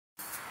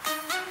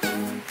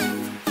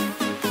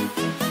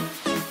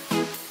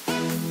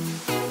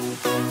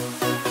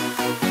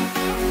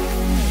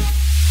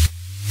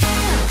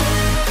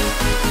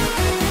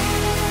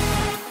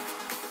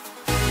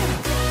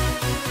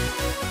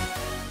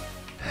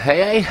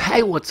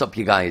Hey, what's up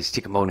you guys?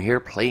 Tikkamon here,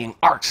 playing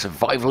ARK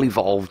Survival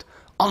Evolved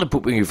on the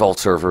Pooping Evolved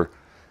server.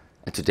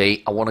 And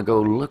today I want to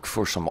go look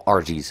for some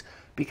Argies,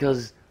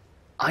 because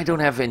I don't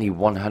have any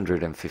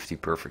 150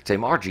 perfect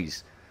tame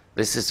Argies.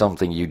 This is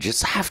something you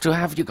just have to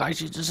have, you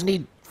guys. You just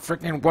need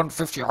freaking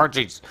 150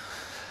 Argies.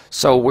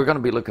 So we're going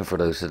to be looking for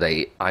those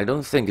today. I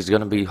don't think it's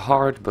going to be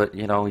hard, but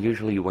you know,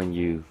 usually when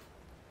you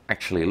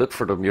actually look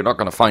for them, you're not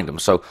going to find them.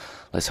 So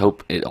let's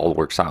hope it all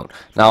works out.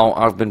 Now,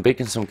 I've been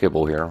baking some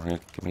kibble here.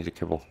 Give me the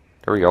kibble.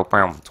 There we go.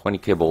 Bam, 20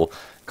 kibble.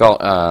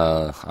 Got,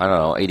 I don't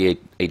know,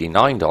 88,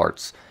 89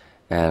 darts.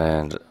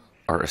 And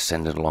our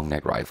Ascended long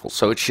neck rifle.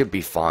 So it should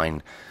be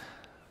fine.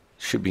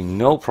 Should be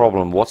no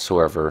problem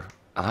whatsoever.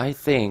 I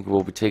think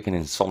we'll be taking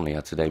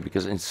Insomnia today,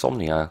 because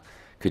Insomnia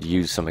could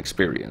use some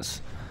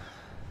experience.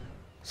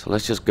 So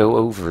let's just go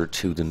over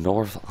to the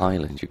North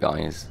Island, you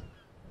guys.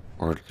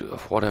 Or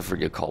whatever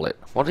you call it.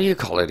 What do you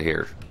call it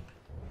here?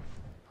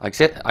 I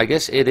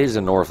guess it is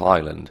a North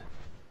Island.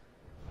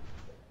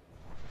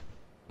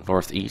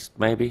 Northeast,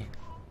 maybe?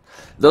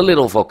 The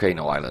little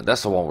volcano island.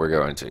 That's the one we're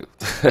going to.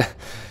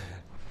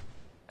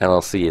 And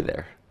I'll see you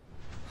there.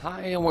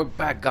 Hi, and we're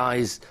back,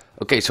 guys.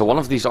 Okay, so one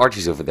of these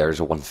Argies over there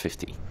is a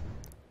 150.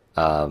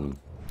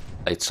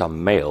 It's a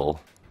male,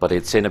 but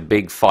it's in a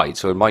big fight,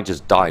 so it might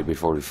just die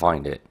before we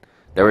find it.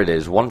 There it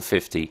is,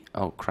 150.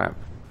 Oh, crap.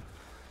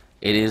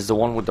 It is the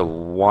one with the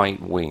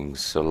white wings,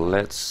 so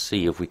let's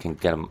see if we can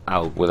get him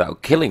out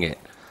without killing it.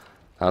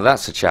 Now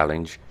that's a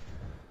challenge.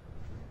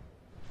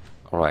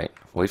 Alright,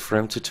 wait for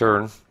him to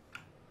turn.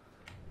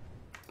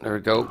 There we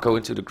go, go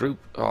into the group.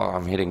 Oh,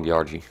 I'm hitting the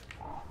Argy.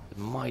 It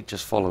might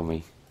just follow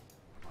me.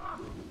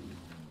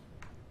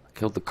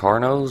 Killed the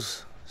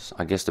Carnos.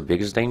 I guess the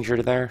biggest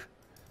danger there.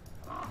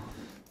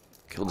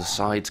 Kill the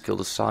sides, kill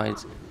the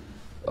sides.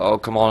 Oh,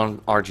 come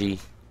on, Argy.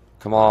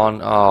 Come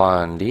on.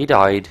 Oh, and he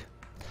died.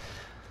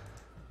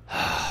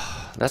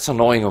 That's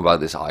annoying about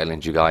this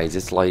island, you guys.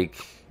 It's like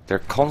they're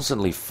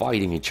constantly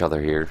fighting each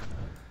other here.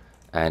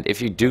 And if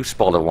you do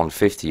spot a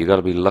 150, you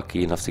gotta be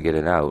lucky enough to get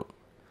it out.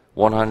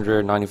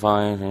 100,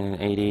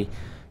 95, 80,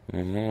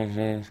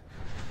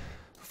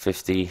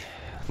 50.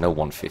 No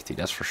 150,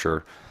 that's for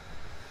sure.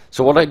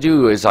 So what I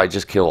do is I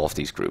just kill off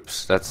these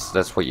groups.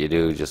 That's what you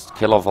do. Just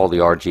kill off all the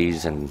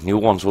RGs and new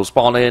ones will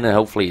spawn in, and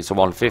hopefully it's a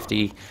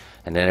 150,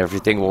 and then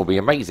everything will be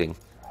amazing.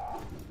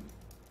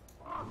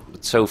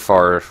 But so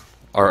far,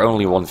 our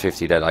only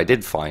 150 that I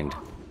did find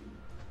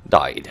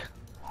died.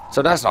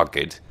 So that's not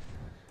good.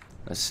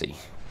 Let's see.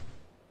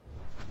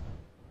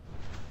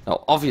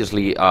 Now,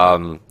 obviously,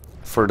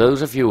 for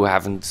those of you who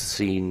haven't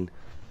seen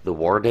the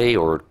War Day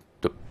or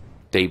the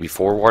day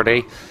before War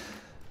Day,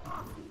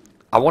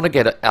 I want to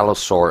get an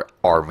Allosaur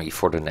army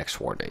for the next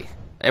War Day.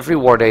 Every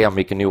War Day I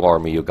make a new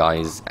army, you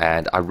guys,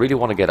 and I really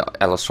want to get an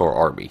Allosaur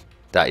army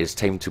that is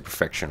tamed to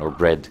perfection or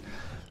bred.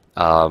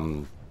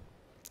 Only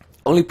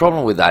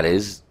problem with that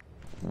is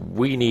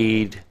we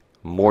need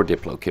more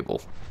Diplo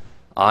kibble.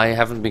 I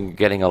haven't been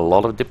getting a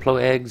lot of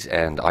Diplo eggs,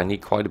 and I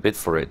need quite a bit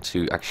for it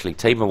to actually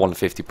tame a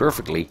 150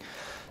 perfectly.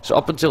 So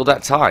up until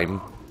that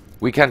time,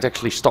 we can't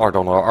actually start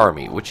on our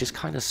army, which is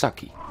kind of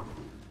sucky.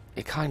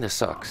 It kind of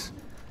sucks.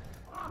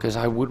 Because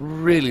I would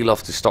really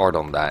love to start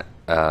on that.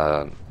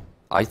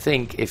 I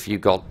think if you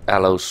got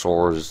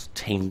Allosaurs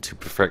tamed to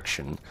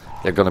perfection,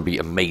 they're going to be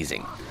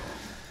amazing.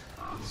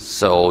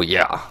 So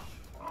yeah,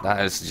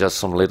 that is just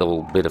some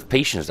little bit of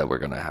patience that we're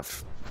going to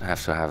have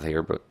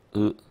here. But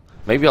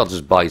maybe I'll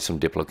just buy some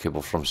Diplo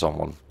kibble from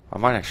someone. I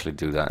might actually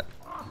do that.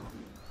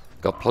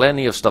 Got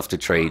plenty of stuff to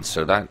trade,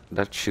 so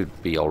that should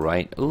be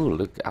alright. Ooh,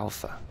 look,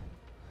 Alpha.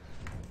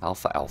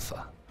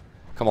 Alpha.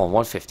 Come on,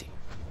 150.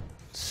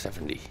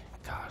 70.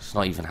 God, it's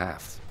not even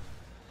half.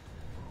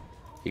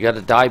 You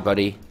gotta die,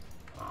 buddy.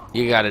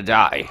 You gotta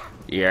die.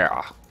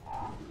 Yeah.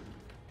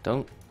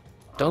 Don't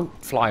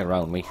fly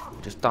around me.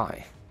 Just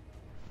die.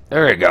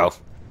 There you go.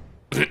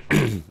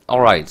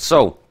 Alright,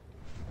 so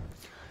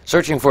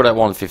searching for that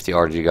 150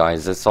 RG,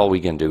 guys. That's all we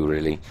can do,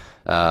 really.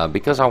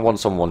 Because I want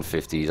some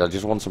 150s. I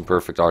just want some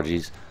perfect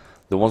RGs.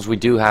 The ones we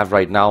do have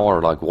right now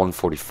are like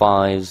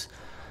 145s.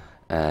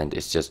 And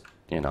it's just,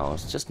 you know,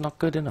 it's just not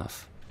good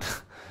enough.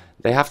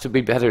 They have to be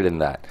better than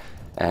that.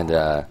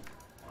 And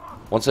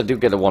once I do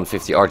get a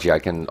 150 RG, I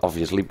can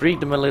obviously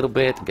breed them a little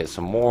bit, get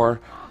some more.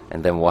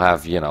 And then we'll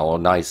have, you know, a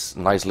nice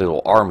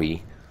little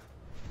army.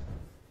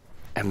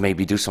 And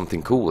maybe do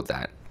something cool with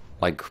that.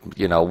 Like,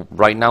 you know,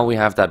 right now we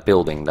have that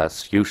building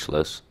that's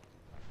useless.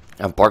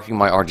 I'm parking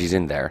my RGs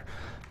in there,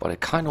 but I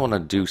kind of want to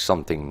do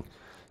something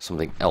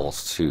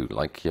else too,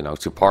 like, you know,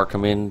 to park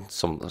them in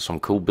some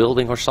cool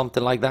building or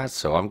something like that.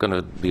 So I'm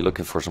gonna be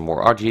looking for some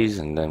more RGs,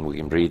 and then we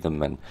can breed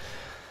them and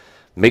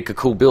make a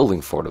cool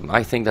building for them.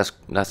 I think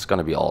that's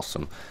gonna be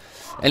awesome.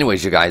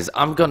 Anyways, you guys,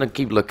 I'm gonna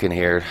keep looking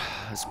here.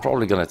 It's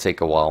probably gonna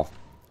take a while,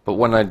 but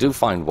when I do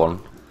find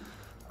one,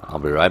 I'll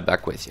be right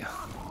back with you.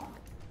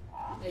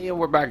 Hey,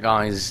 we're back,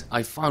 guys.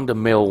 I found a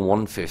male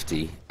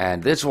 150,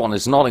 and this one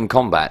is not in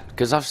combat,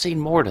 because I've seen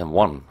more than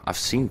one. I've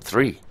seen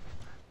 3.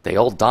 They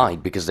all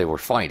died because they were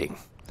fighting.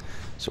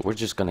 So we're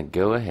just gonna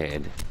go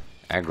ahead,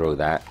 aggro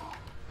that.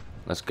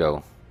 let's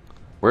go.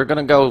 We're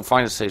gonna go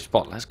find a safe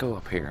spot. Let's go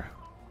up here.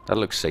 That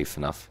looks safe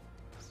enough.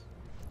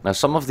 Now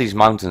some of these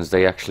mountains,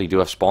 they actually do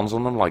have spawns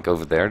on them, like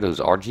over there, those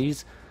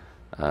Argies.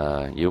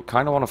 You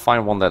kind of want to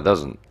find one that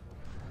doesn't.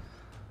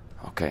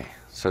 Okay,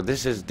 so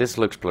this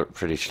looks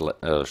pretty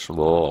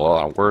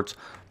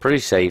pretty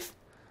safe.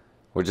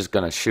 We're just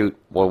gonna shoot,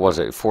 what was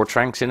it, 4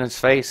 tranks in his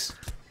face,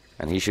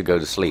 and he should go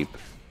to sleep.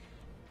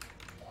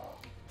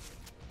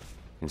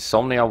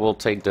 Insomnia will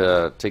take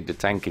the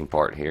tanking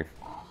part here.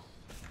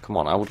 Come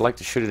on, I would like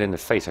to shoot it in the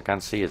face. I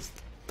can't see its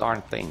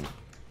darn thing.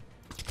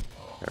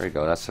 There we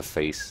go, that's the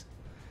face.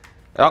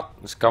 Oh,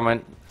 it's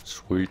coming.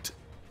 Sweet.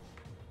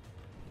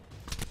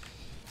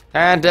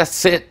 And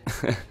that's it.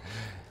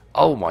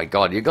 Oh my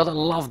god, you gotta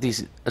love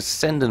these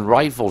Ascendant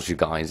rifles, you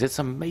guys. It's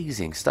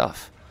amazing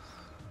stuff.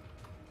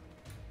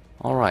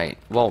 Alright,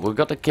 well, we've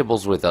got the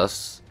kibbles with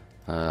us.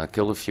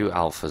 Killed a few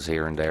alphas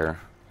here and there.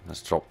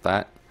 Let's drop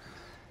that.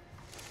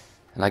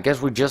 And I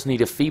guess we just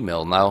need a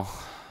female now.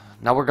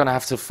 Now we're gonna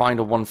have to find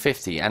a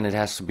 150, and it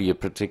has to be a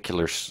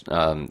particular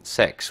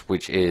sex,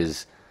 which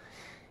is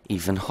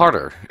even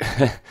harder.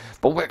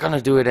 But we're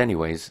gonna do it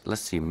anyways.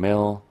 Let's see,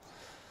 male,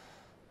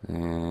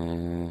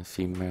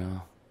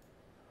 female.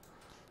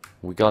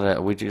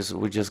 We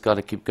just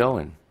gotta keep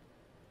going.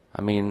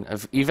 I mean,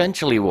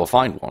 eventually we'll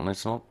find one.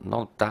 It's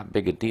not that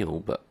big a deal,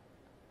 but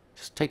it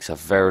just takes a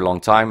very long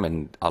time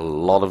and a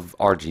lot of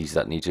Argies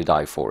that need to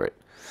die for it.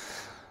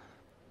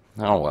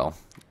 Oh well.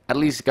 At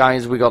least,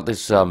 guys, we got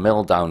this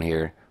mill down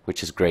here,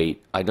 which is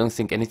great. I don't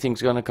think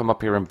anything's gonna come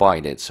up here and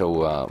bite it,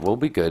 so we'll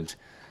be good.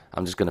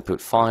 I'm just gonna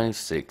put 5,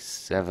 6,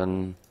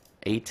 7,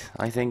 8,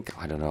 I think.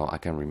 I don't know, I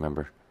can't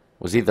remember. It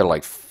was either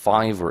like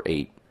 5 or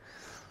 8.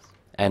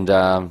 And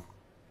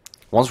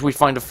once we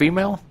find a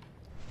female,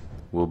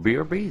 we'll be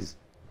our bees.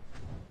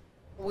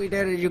 We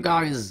did it, you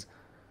guys.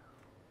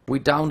 We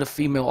downed a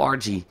female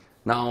Argy.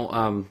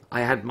 Now,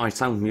 I had my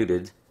sound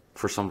muted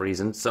for some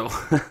reason, so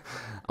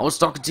I was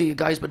talking to you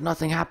guys, but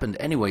nothing happened.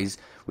 Anyways,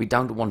 we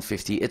downed to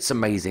 150. It's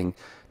amazing.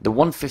 The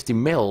 150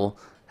 mil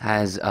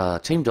has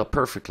tamed up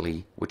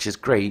perfectly, which is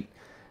great.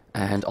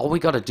 And all we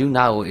gotta do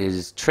now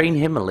is train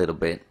him a little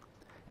bit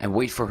and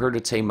wait for her to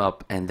tame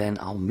up, and then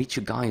I'll meet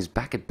you guys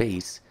back at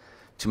base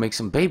to make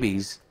some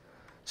babies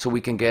so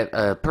we can get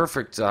a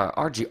perfect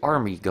Argy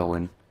army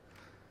going.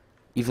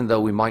 Even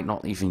though we might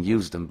not even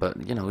use them, but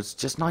you know, it's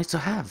just nice to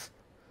have.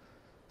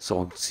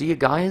 So see you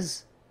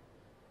guys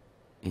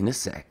in a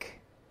sec.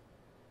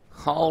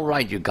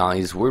 Alright, you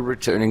guys, we're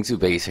returning to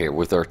base here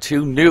with our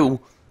 2 new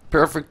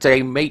perfect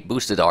tame mate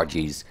boosted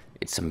Argies.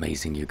 It's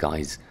amazing, you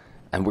guys.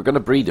 And we're gonna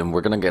breed them.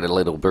 We're gonna get a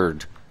little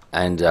bird,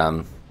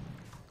 and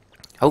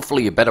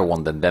hopefully a better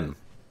one than them,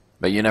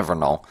 but you never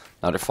know.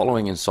 Now they're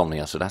following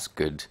Insomnia, so that's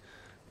good.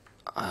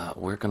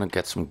 We're gonna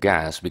get some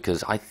gas,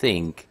 because I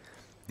think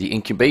the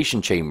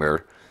incubation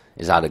chamber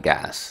is out of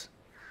gas.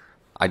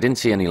 I didn't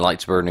see any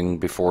lights burning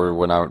before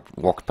when I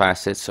walked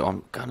past it, so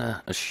I'm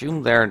gonna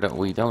assume there that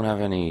we don't have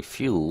any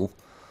fuel.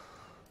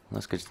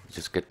 Let's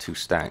just get 2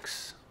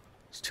 stacks.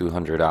 It's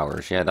 200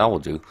 hours. Yeah, that will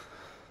do.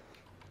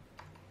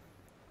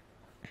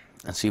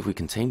 And see if we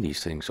can tame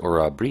these things,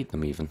 or breed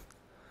them even.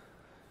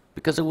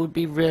 Because it would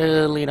be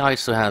really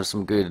nice to have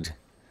some good,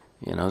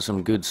 you know,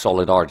 some good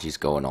solid Argies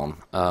going on.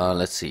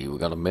 Let's see, we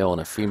got a male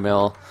and a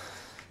female.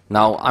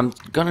 Now, I'm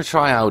gonna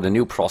try out a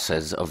new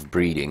process of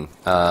breeding.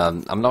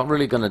 I'm not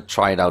really gonna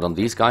try it out on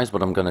these guys,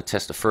 but I'm gonna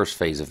test the first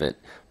phase of it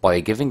by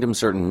giving them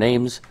certain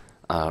names,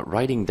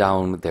 writing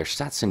down their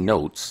stats and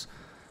notes,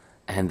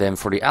 and then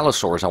for the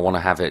allosaurs, I want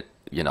to have it,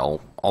 you know,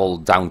 all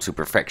down to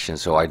perfection,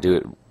 so I do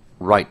it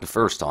right the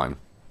first time.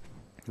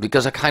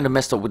 Because I kind of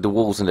messed up with the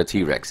wolves and the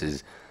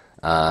T-Rexes.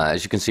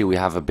 As you can see, we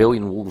have 1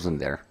 billion wolves in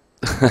there.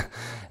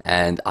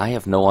 And I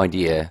have no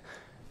idea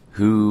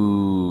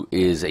who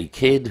is a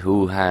kid,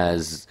 who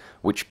has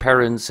which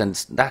parents, and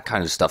that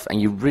kind of stuff.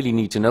 And you really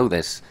need to know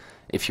this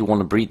if you want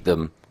to breed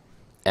them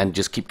and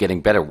just keep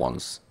getting better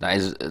ones.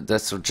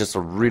 That's just a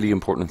really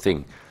important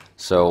thing.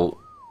 So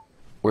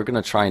we're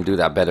gonna try and do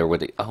that better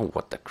with the, oh,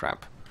 what the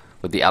crap,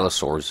 with the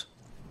allosaurs.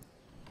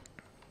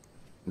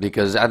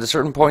 Because at a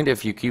certain point,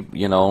 if you keep,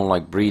 you know,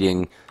 like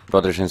breeding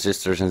brothers and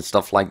sisters and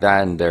stuff like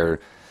that, and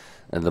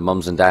the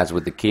mums and dads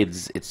with the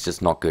kids, it's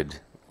just not good.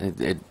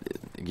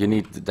 You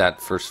need that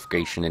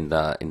firstification in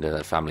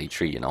the family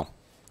tree, you know.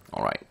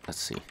 All right, let's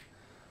see.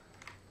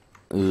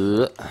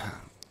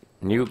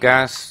 New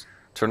gas.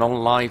 Turn on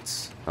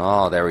lights.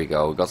 Oh, there we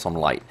go. We got some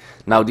light.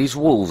 Now these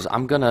wolves,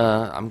 I'm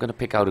gonna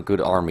pick out a good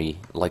army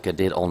like I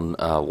did on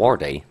War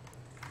Day,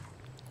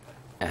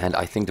 and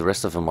I think the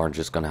rest of them are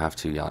just gonna have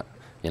to,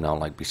 you know,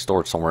 like be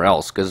stored somewhere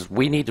else because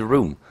we need the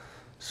room.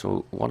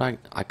 So what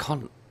I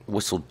can't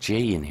whistle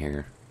J in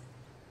here.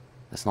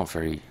 That's not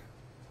very.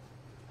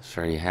 It's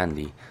very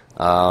handy.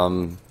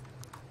 Oh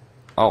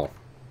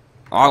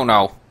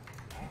no.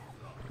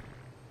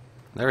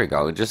 There we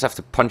go. We just have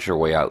to punch our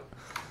way out.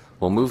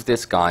 We'll move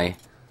this guy.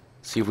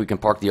 See if we can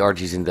park the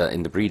Argies in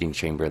the breeding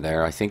chamber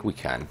there. I think we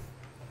can.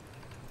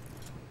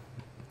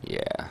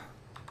 Yeah.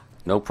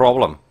 No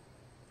problem.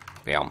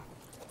 Bam.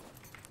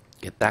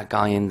 Get that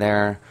guy in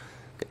there.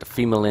 Get the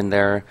female in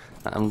there.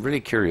 I'm really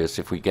curious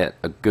if we get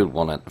a good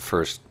one at the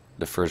first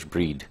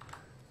breed.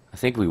 I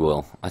think we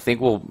will. I think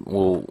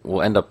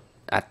we'll end up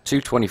at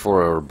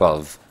 224 or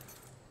above.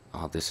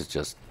 Oh, this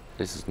is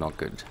not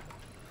good.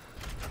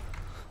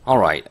 All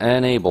right,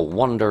 enable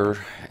wonder,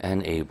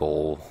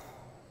 enable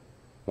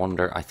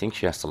wonder. I think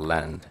she has to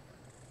land.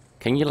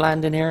 Can you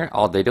land in here?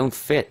 Oh, they don't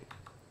fit.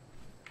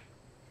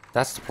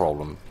 That's the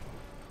problem.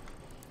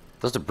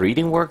 Does the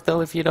breeding work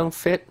though if you don't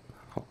fit?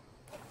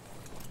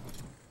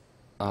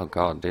 Oh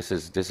god, this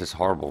is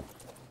horrible.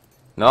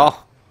 No.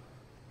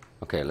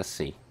 Okay, let's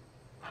see.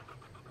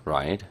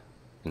 Right.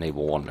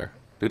 Enable wonder.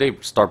 Do they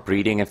start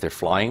breeding if they're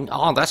flying?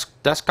 Oh,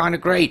 that's kind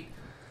of great.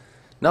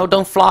 No,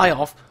 don't fly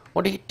off.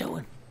 What are you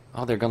doing?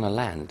 Oh, they're gonna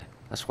land.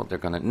 That's what they're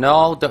gonna.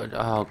 No.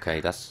 Oh,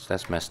 okay,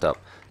 that's messed up.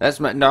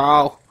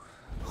 No.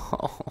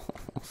 Oh,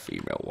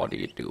 female, what are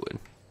you doing?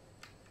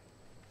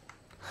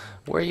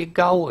 Where are you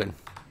going?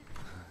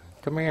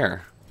 Come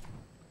here.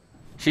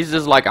 She's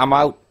just like, I'm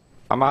out.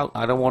 I'm out.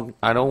 I don't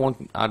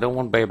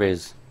want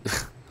babies.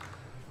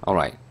 All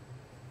right.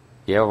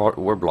 Yeah,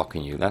 we're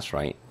blocking you. That's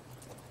right.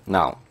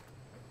 Now,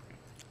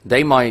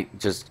 they might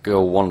just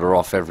go wander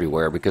off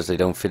everywhere because they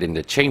don't fit in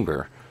the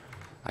chamber.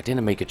 I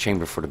didn't make a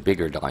chamber for the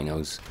bigger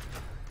dinos.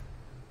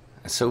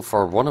 And so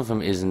far, one of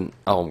them isn't.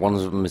 Oh, one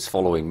of them is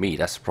following me.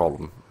 That's the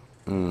problem.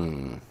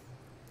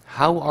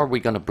 How are we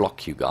gonna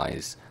block you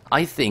guys?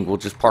 I think we'll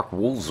just park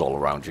wolves all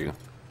around you.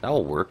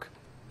 That'll work.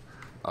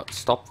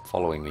 Stop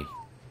following me.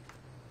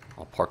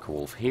 I'll park a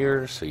wolf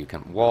here so you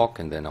can walk,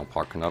 and then I'll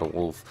park another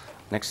wolf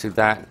next to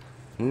that.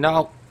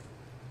 No!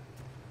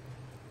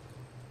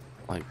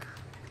 Like,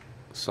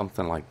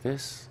 something like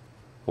this.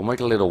 We'll make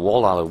a little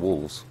wall out of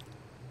wolves.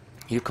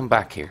 You come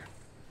back here.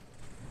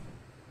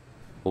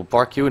 We'll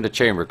park you in the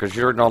chamber, because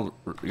you're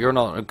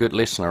not a good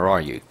listener,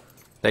 are you?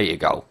 There you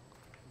go.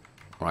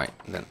 Right,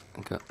 then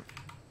go.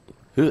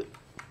 There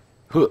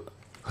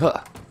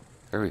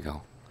we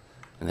go.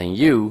 And then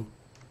you,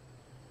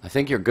 I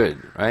think you're good,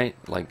 right?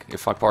 Like,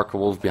 if I park a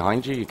wolf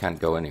behind you, you can't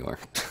go anywhere.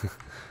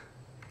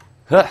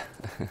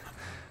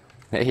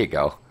 There you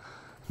go.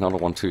 Another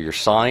one to your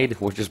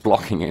side. We're just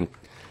blocking in.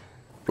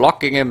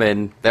 Blocking him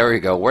in. There you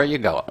go. Where you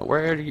go?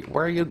 Where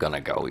are you gonna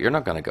go? You're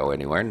not gonna go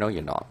anywhere. No,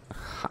 you're not.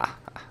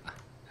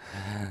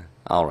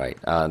 Alright,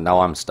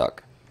 now I'm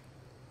stuck.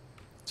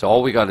 So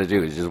all we gotta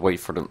do is just wait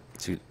for them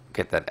to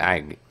get that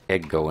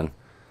egg going.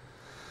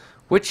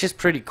 Which is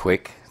pretty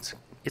quick.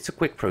 It's a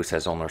quick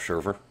process on our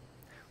server.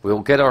 We'll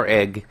get our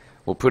egg.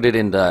 We'll put it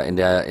in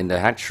the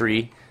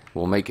hatchery.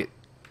 We'll make it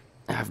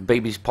have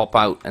babies pop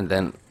out, and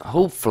then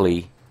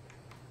hopefully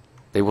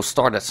they will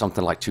start at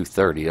something like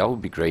 230. That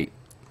would be great.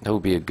 That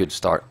would be a good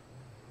start.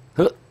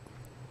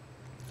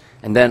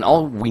 And then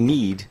all we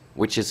need,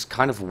 which is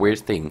kind of a weird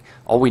thing,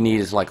 all we need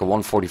is like a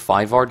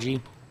 145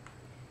 RG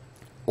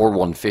or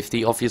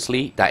 150.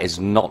 Obviously, that is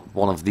not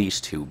one of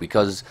these two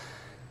because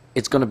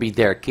it's going to be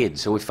their kid.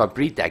 So if I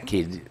breed that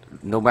kid,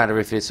 no matter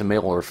if it's a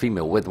male or a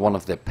female, with one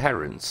of their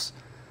parents,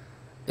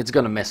 it's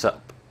going to mess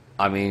up.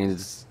 I mean,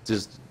 it's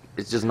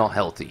just not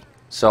healthy.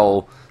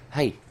 So,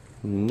 hey,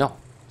 no,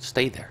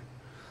 stay there.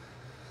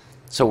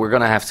 So we're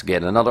going to have to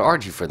get another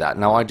Argy for that.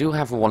 Now, I do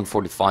have a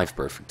 145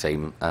 perfect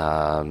tame,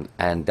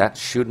 and that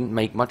shouldn't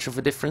make much of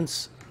a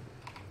difference.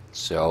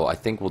 So I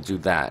think we'll do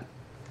that.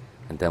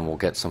 And then we'll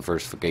get some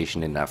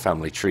versification in that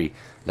family tree.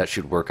 That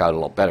should work out a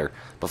lot better.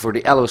 But for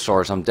the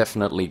Allosaurs, I'm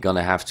definitely going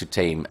to have to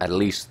tame at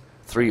least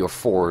 3 or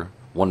 4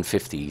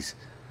 150s.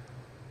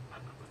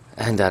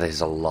 And that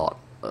is a lot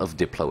of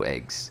Diplo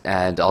eggs.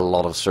 And a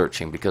lot of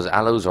searching. Because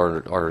Allos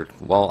are,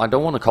 well, I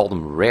don't want to call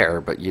them rare,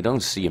 but you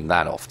don't see them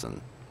that often.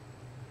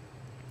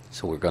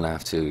 So we're going to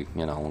have to,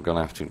 you know, we're going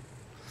to have to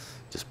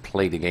just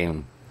play the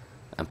game.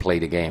 And play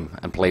the game.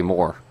 And play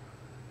more.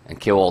 And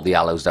kill all the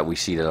Allos that we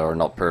see that are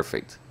not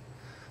perfect.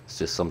 It's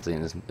just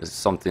something. It's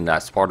something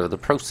that's part of the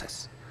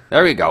process.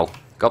 There we go.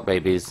 Got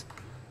babies.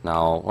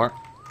 Now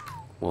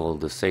we'll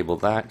disable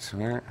that.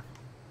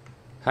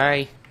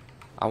 Hey,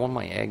 I want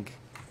my egg.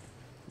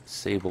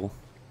 Disable.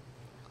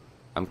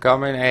 I'm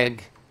coming,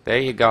 egg. There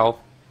you go.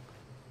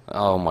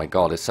 Oh my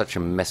god, it's such a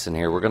mess in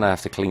here. We're gonna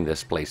have to clean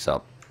this place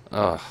up.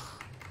 Ugh.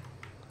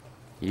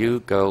 You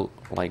go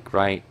like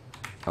right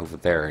over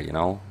there, you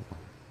know.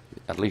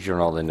 At least you're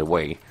not in the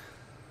way.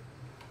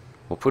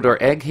 We'll put our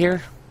egg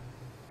here.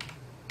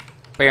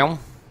 Bam.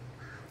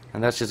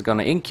 And that's just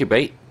gonna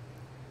incubate.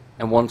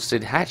 And once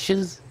it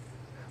hatches,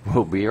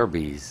 we'll be our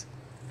bees.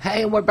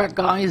 Hey, we're back,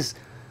 guys.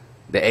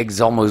 The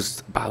egg's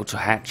almost about to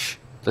hatch.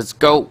 Let's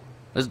go.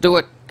 Let's do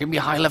it. Give me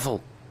a high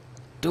level.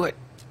 Do it.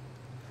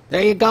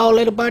 There you go,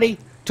 little buddy.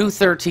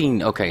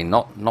 213. Okay,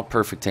 not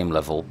perfect tame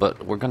level,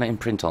 but we're gonna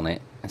imprint on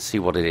it and see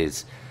what it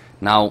is.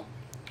 Now,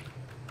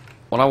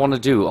 what I want to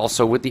do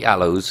also with the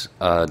Allos,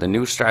 the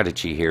new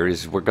strategy here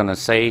is we're gonna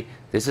say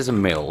this is a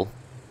male.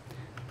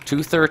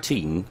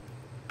 213.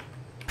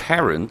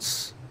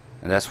 Parents,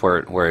 and that's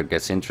where it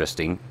gets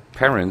interesting.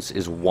 Parents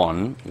is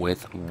 1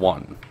 with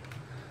 1.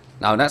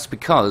 Now that's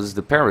because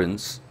the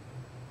parents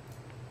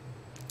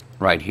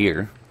right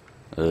here,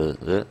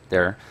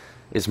 there,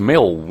 is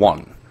male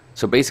 1.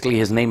 So basically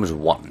his name is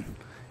 1.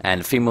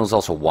 And female is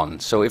also 1.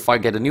 So if I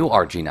get a new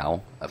Argy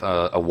now,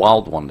 a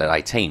wild one that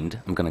I tamed,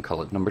 I'm going to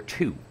call it number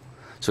 2.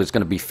 So it's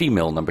going to be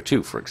female number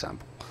 2, for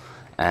example.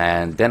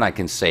 And then I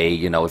can say,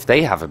 you know, if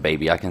they have a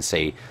baby, I can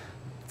say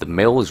the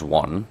male is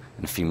 1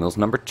 and female is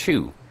number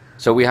 2.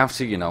 So we have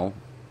to, you know,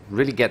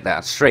 really get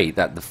that straight,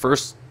 that the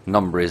first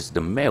number is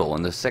the male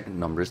and the second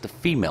number is the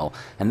female.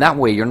 And that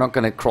way you're not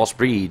going to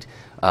crossbreed,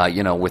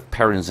 you know, with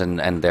parents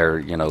and their,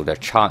 you know, their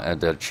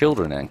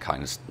children and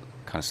kind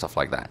of stuff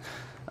like that.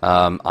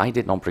 I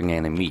did not bring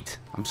any meat.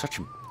 I'm such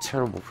a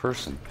terrible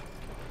person.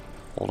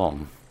 Hold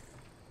on.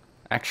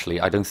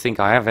 Actually, I don't think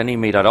I have any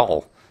meat at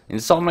all.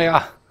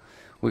 Insomnia!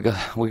 We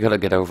gotta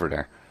get over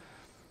there.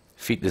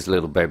 Feed this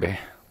little baby.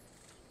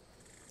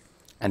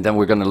 And then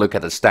we're gonna look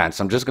at the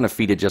stats. I'm just gonna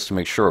feed it just to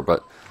make sure,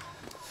 but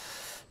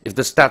if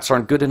the stats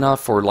aren't good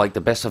enough or like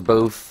the best of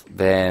both,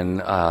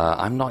 then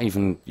I'm not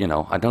even, you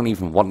know, I don't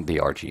even want the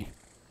Argy.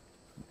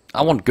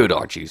 I want good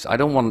Argies. I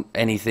don't want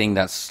anything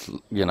that's,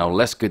 you know,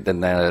 less good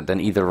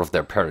than either of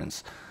their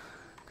parents,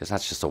 because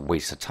that's just a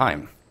waste of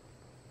time.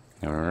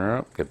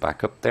 Get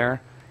back up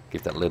there.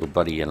 Give that little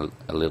buddy a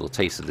little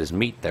taste of this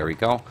meat. There we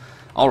go.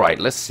 Alright,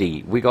 let's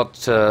see. We got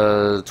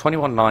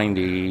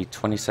 2190,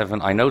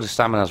 27. I know the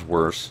stamina's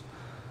worse.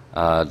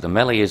 The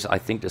melee is, I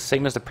think, the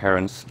same as the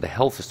parents. The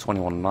health is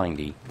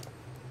 2190.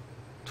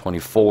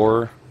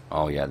 24.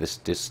 Oh yeah,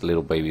 this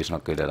little baby is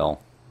not good at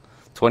all.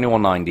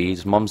 2190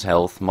 is mom's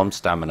health, mom's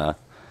stamina,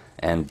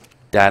 and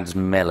dad's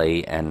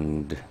melee,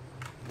 and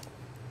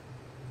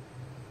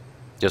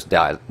just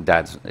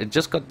dad's. It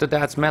just got the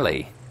dad's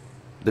melee.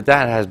 The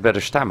dad has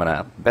better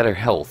stamina, better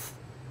health,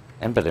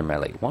 and better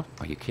melee. What?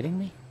 Are you kidding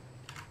me?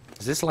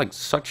 Is this like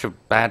such a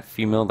bad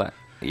female that?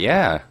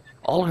 Yeah,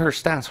 all her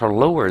stats are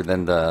lower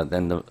than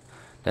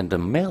the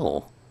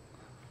male.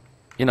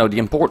 You know, the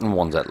important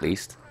ones at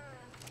least.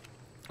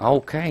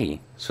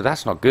 Okay, so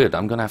that's not good.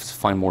 I'm gonna have to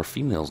find more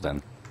females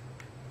then.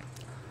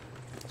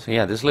 So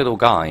yeah, this little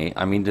guy.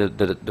 I mean,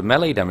 the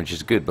melee damage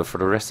is good, but for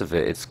the rest of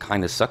it, it's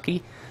kind of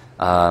sucky.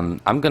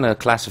 I'm gonna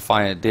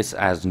classify this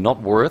as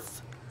not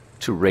worth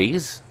to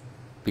raise,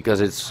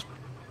 because it's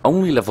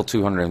only level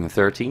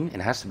 213.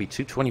 It has to be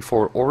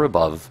 224 or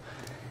above,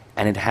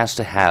 and it has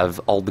to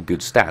have all the good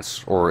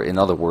stats, or in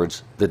other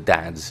words, the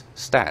dad's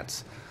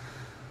stats.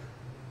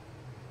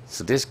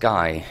 So this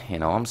guy, you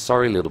know, I'm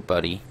sorry little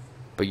buddy,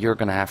 but you're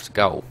gonna have to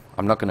go.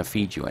 I'm not gonna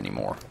feed you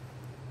anymore.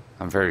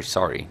 I'm very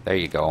sorry. There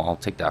you go, I'll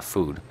take that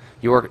food.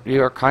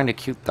 You're kind of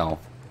cute though.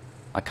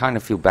 I kind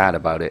of feel bad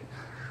about it.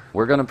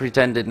 We're gonna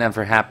pretend it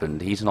never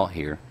happened. He's not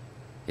here.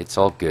 It's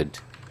all good.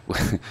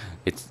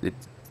 it's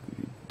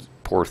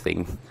poor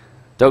thing.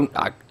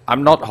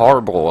 I'm not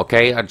horrible,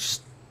 okay?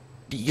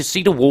 You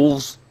see the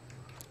wolves?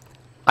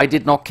 I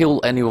did not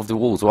kill any of the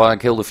wolves. Well, I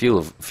killed a few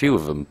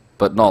of them,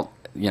 but not,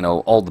 you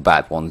know, all the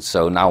bad ones.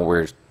 So now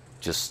we're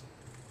just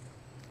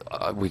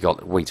we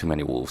got way too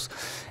many wolves.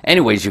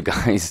 Anyways, you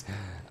guys,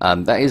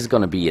 that is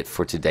gonna be it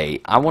for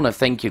today. I want to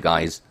thank you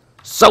guys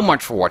so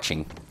much for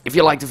watching. If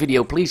you liked the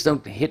video, please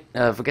don't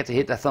forget to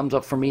hit that thumbs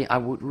up for me. I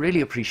would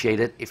really appreciate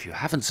it. If you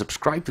haven't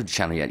subscribed to the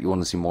channel yet, you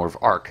want to see more of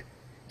ARK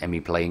and me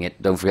playing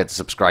it, don't forget to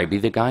subscribe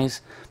either,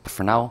 guys. But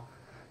for now,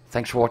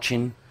 thanks for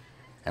watching,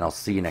 and I'll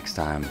see you next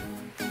time.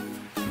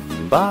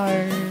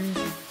 Bye!